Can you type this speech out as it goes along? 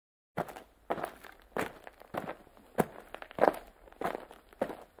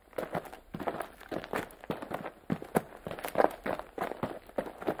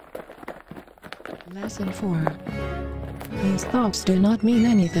Lesson 4. These thoughts do not mean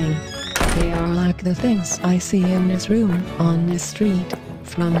anything. They are like the things I see in this room, on this street,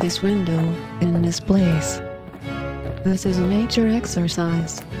 from this window, in this place. This is a nature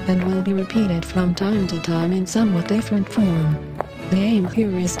exercise, and will be repeated from time to time in somewhat different form. The aim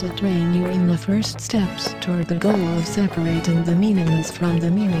here is to train you in the first steps toward the goal of separating the meaningless from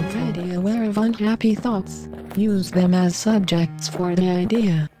the meaningful. Already aware of unhappy thoughts, use them as subjects for the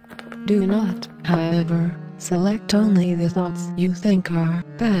idea. Do not, however, select only the thoughts you think are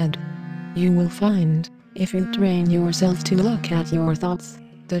bad. You will find, if you train yourself to look at your thoughts,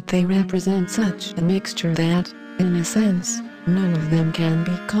 that they represent such a mixture that, in a sense, none of them can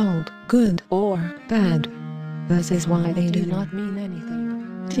be called good or bad. This is why they do not mean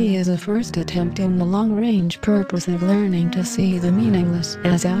anything. T is a first attempt in the long-range purpose of learning to see the meaningless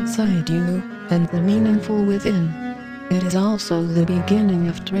as outside you, and the meaningful within. It is also the beginning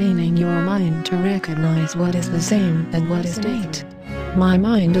of training your mind to recognize what is the same and what is not. My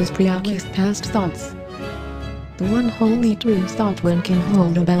mind is preoccupied with past thoughts. The one wholly true thought one can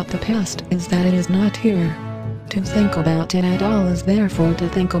hold about the past is that it is not here. To think about it at all is therefore to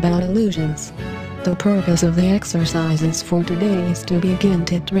think about illusions. The purpose of the exercises for today is to begin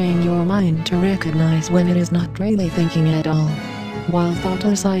to train your mind to recognize when it is not really thinking at all. While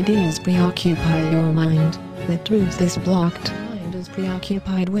thoughtless ideas preoccupy your mind, the truth is blocked. The mind is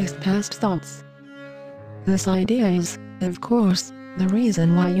preoccupied with past thoughts. This idea is, of course, the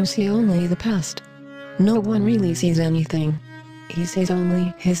reason why you see only the past. No one really sees anything. He sees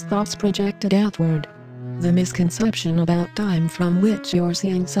only his thoughts projected outward. The misconception about time from which your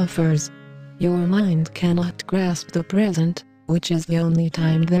seeing suffers. Your mind cannot grasp the present, which is the only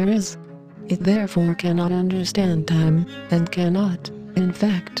time there is. It therefore cannot understand time, and cannot, in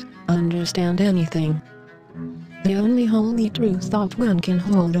fact, understand anything. The only wholly true thought one can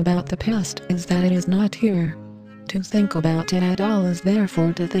hold about the past is that it is not here. To think about it at all is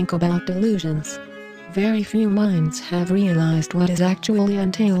therefore to think about delusions. Very few minds have realized what is actually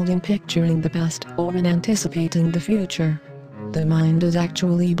entailed in picturing the past or in anticipating the future. The mind is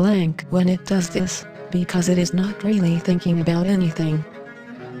actually blank when it does this, because it is not really thinking about anything.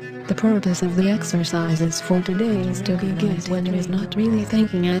 The purpose of the exercises for today is to begin when it is not really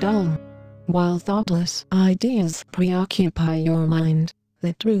thinking at all. While thoughtless ideas preoccupy your mind,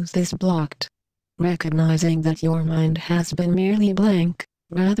 the truth is blocked. Recognizing that your mind has been merely blank,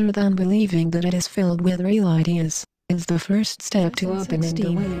 rather than believing that it is filled with real ideas, is the first step to opening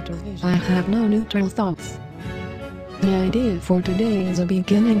the way to vision. I have no neutral thoughts. The idea for today is a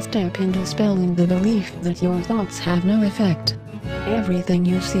beginning step in dispelling the belief that your thoughts have no effect. Everything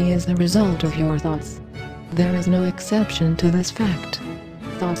you see is the result of your thoughts. There is no exception to this fact.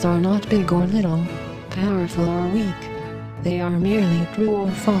 Thoughts are not big or little, powerful or weak. They are merely true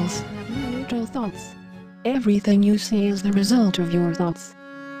or false. Neutral thoughts. Everything you see is the result of your thoughts.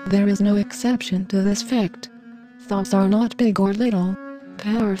 There is no exception to this fact. Thoughts are not big or little,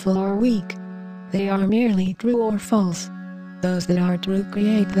 powerful or weak. They are merely true or false. Those that are true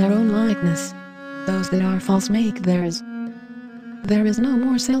create their own likeness. Those that are false make theirs. There is no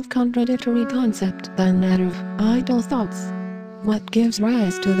more self-contradictory concept than that of idle thoughts. What gives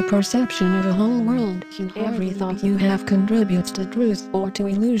rise to the perception of a whole world? Every thought you have contributes to truth or to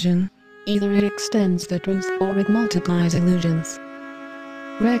illusion. Either it extends the truth or it multiplies illusions.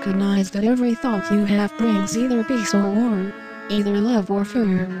 Recognize that every thought you have brings either peace or war, either love or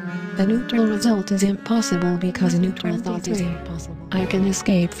fear. A neutral result is impossible because a neutral thought is impossible. I can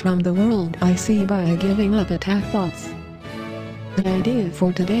escape from the world I see by giving up attack thoughts. The idea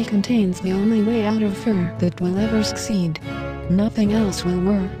for today contains the only way out of fear that will ever succeed. Nothing else will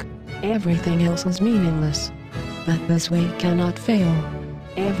work. Everything else is meaningless. But this way cannot fail.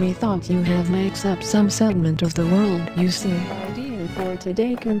 Every thought you have makes up some segment of the world you see. The idea for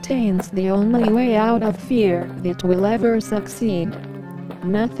today contains the only way out of fear that will ever succeed.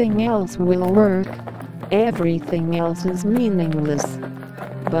 Nothing else will work. Everything else is meaningless.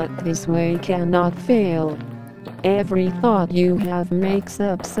 But this way cannot fail. Every thought you have makes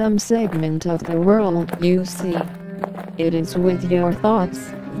up some segment of the world you see. It is with your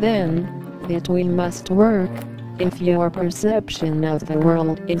thoughts, then, that we must work. If your perception of the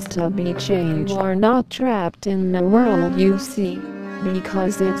world is to be changed, you are not trapped in the world you see,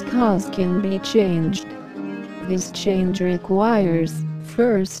 because its cause can be changed. This change requires,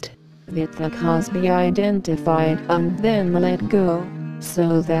 first, that the cause be identified and then let go,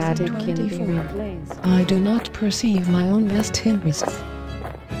 so that it can be replaced. I do not perceive my own best interests.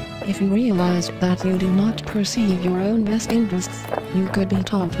 If you realized that you do not perceive your own best interests, you could be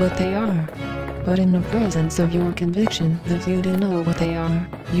taught what they are. But in the presence of your conviction that you do know what they are,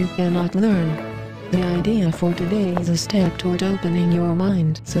 you cannot learn. The idea for today is a step toward opening your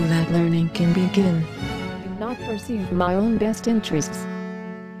mind so that learning can begin. Do not perceive my own best interests.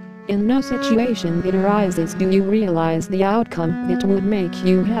 In no situation that arises do you realize the outcome that would make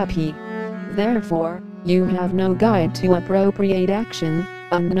you happy. Therefore, you have no guide to appropriate action,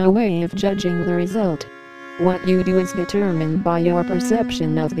 and no way of judging the result. What you do is determined by your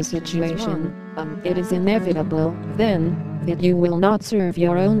perception of the situation. It is inevitable, then, that you will not serve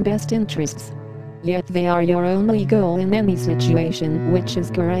your own best interests. Yet they are your only goal in any situation which is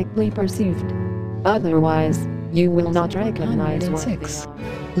correctly perceived. Otherwise, you will not recognize what they are.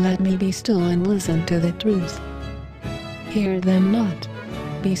 Let me be still and listen to the truth. Hear them not.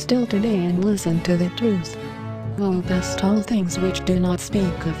 Be still today and listen to the truth. Go past all things which do not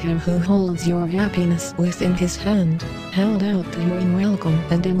speak of him who holds your happiness within his hand, held out to you in welcome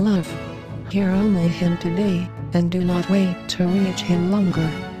and in love. Hear only him today, and do not wait to reach him longer.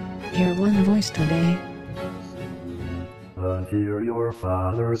 Hear one voice today. And hear your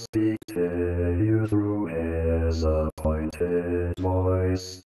Father speak to you through his appointed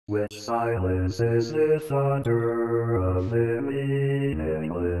voice, which silences the thunder of the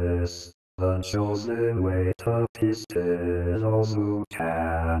meaningless, and shows the way to peace to those who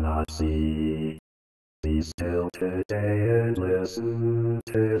cannot see. Be still today and listen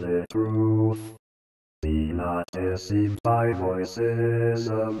to the truth. Be not deceived by voices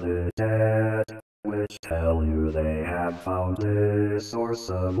of the dead, which tell you they have found the source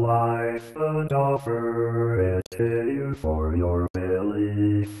of life and offer it to you for your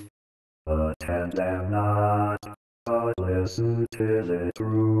belief. Attend them not, but listen to the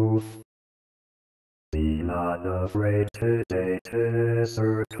truth. Be not afraid today to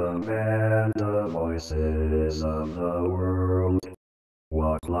circumvent the voices of the world.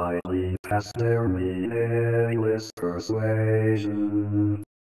 Walk lightly past their meaningless persuasion.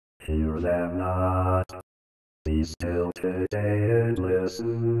 Hear them not. Be still today and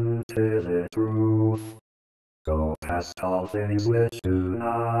listen to the truth. Go past all things which do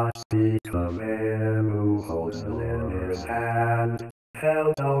not speak of him who holds them in his hand,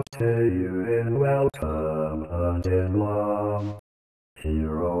 held out to you in welcome and in love.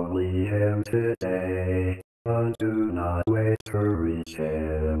 Hear only him today, and do not wait to reach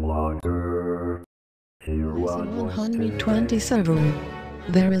him longer. Hear one voice 127.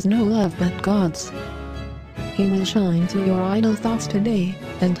 There is no love but God's. He will shine through your idle thoughts today,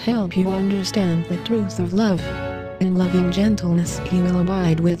 and help you understand the truth of love. In loving gentleness he will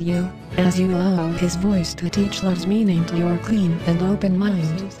abide with you, as you allow his voice to teach love's meaning to your clean and open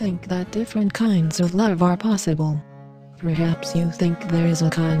mind. You think that different kinds of love are possible. Perhaps you think there is a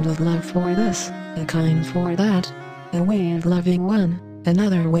kind of love for this, a kind for that, a way of loving one,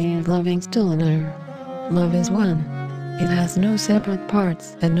 another way of loving still another. Love is one. It has no separate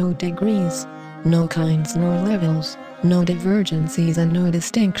parts and no degrees, no kinds nor levels, no divergencies and no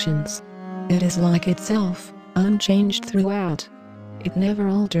distinctions. It is like itself, unchanged throughout. It never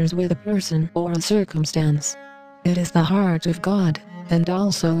alters with a person or a circumstance. It is the heart of God, and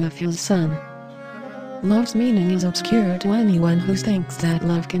also of his Son. Love's meaning is obscure to anyone who thinks that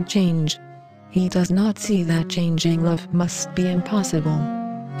love can change. He does not see that changing love must be impossible,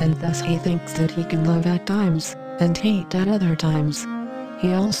 and thus he thinks that he can love at times, and hate at other times.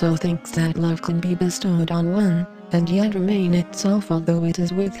 He also thinks that love can be bestowed on one, and yet remain itself although it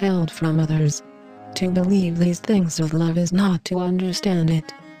is withheld from others. To believe these things of love is not to understand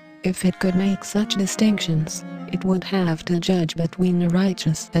it. If it could make such distinctions, it would have to judge between the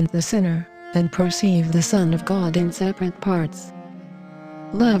righteous and the sinner, and perceive the Son of God in separate parts.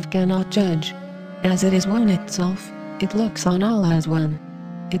 Love cannot judge. As it is one itself, it looks on all as one.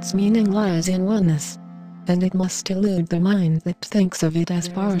 Its meaning lies in oneness, and it must elude the mind that thinks of it as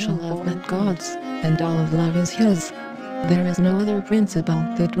partial love but God's, and all of love is his. There is no other principle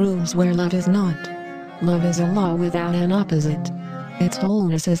that rules where love is not. Love is a law without an opposite. Its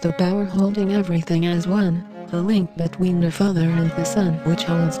wholeness is the power holding everything as one, the link between the Father and the Son which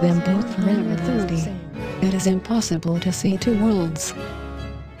holds them both forever. 30. It is impossible to see two worlds.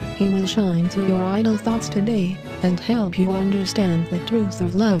 He will shine through your idle thoughts today, and help you understand the truth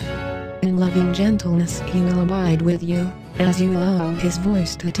of love. In loving gentleness he will abide with you, as you allow his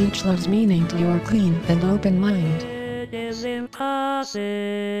voice to teach love's meaning to your clean and open mind. It is impossible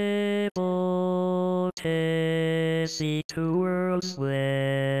to see two worlds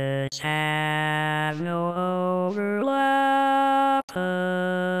which have no overlap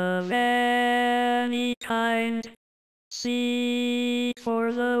of any kind. Seek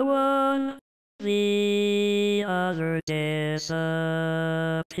for the one, the other disappears,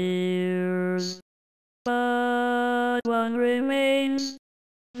 but one remains.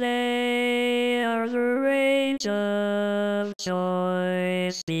 They are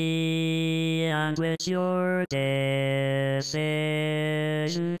choice beyond which your decision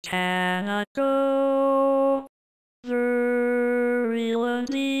cannot go. The real and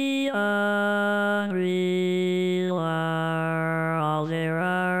the unreal are all there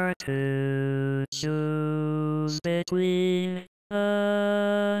are to choose between,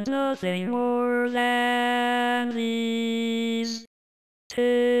 and nothing more than these.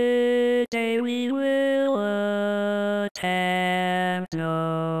 Today we will attempt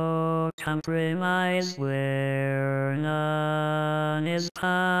no compromise where none is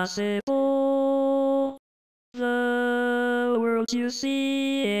possible. The world you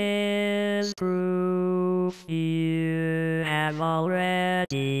see is proof you have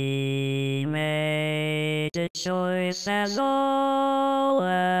already made a choice, as all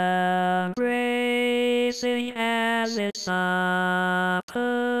embracing as its opposite.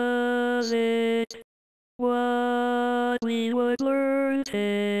 What we would learn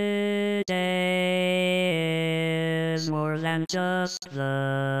today is more than just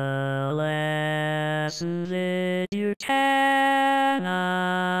the lesson that you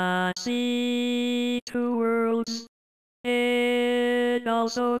cannot see two worlds. It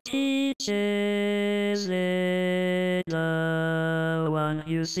also teaches that the one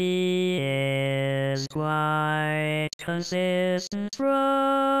you see is quite consistent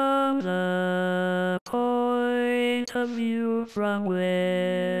from the point of view from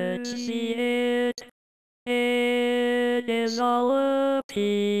which you see it. It is all a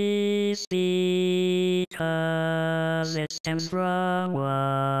piece because it stems from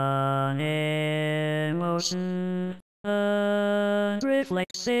one emotion and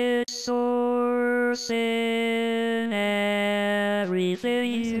reflects its source in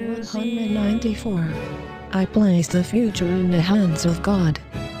everything you see. 194. I place the future in the hands of God.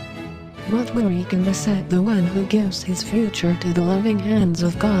 What worry can beset the one who gives his future to the loving hands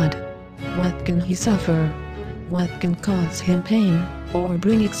of God? What can he suffer? What can cause him pain, or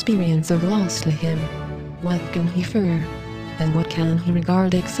bring experience of loss to him? What can he fear? And what can he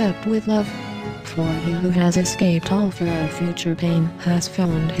regard except with love? For he who has escaped all fear and future pain has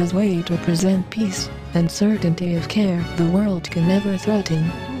found his way to present peace and certainty of care the world can never threaten.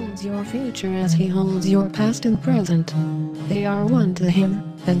 Holds your future as he holds your past and present. They are one to him,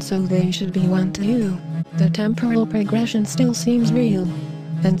 and so they should be one to you. The temporal progression still seems real,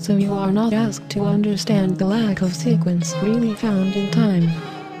 and so you are not asked to understand the lack of sequence really found in time.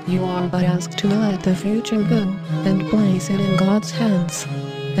 You are but asked to let the future go and place it in God's hands.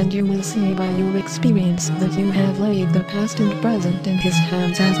 And you will see by your experience that you have laid the past and present in his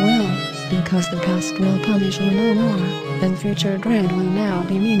hands as well, because the past will punish you no more, and future dread will now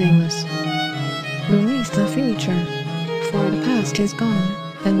be meaningless. Release the future, for the past is gone,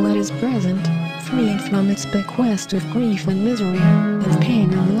 and what is present, freed from its bequest of grief and misery, of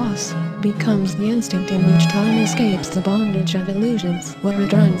pain and loss, becomes the instant in which time escapes the bondage of illusions, where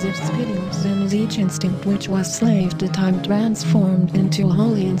it runs its pitiless, and is each instant which was slave to time transformed into a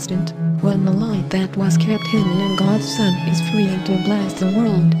holy instant, when the light that was kept hidden in God's Son is free to bless the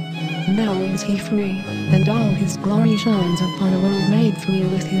world. Now is he free, and all his glory shines upon a world made free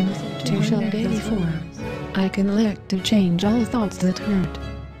with him. 284. I can elect to change all thoughts that hurt.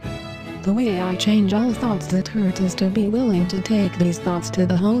 The way I change all thoughts that hurt is to be willing to take these thoughts to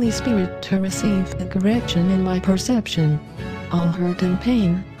the Holy Spirit to receive the correction in my perception. All hurt and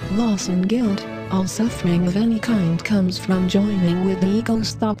pain, loss and guilt, all suffering of any kind comes from joining with the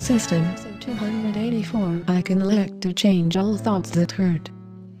ego's thought system. 284. I can elect to change all thoughts that hurt.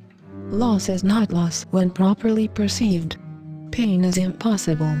 Loss is not loss when properly perceived. Pain is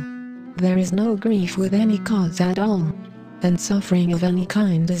impossible. There is no grief with any cause at all. And suffering of any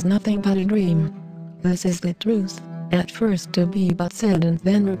kind is nothing but a dream. This is the truth, at first to be but said and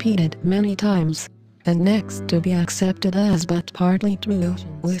then repeated many times, and next to be accepted as but partly true,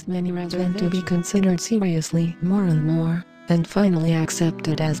 with many reservations to be considered seriously more and more, and finally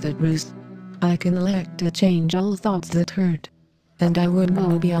accepted as the truth. I can elect to change all thoughts that hurt. And I would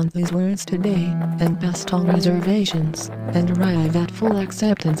go beyond these words today, and past all reservations, and arrive at full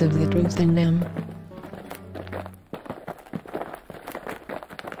acceptance of the truth in them.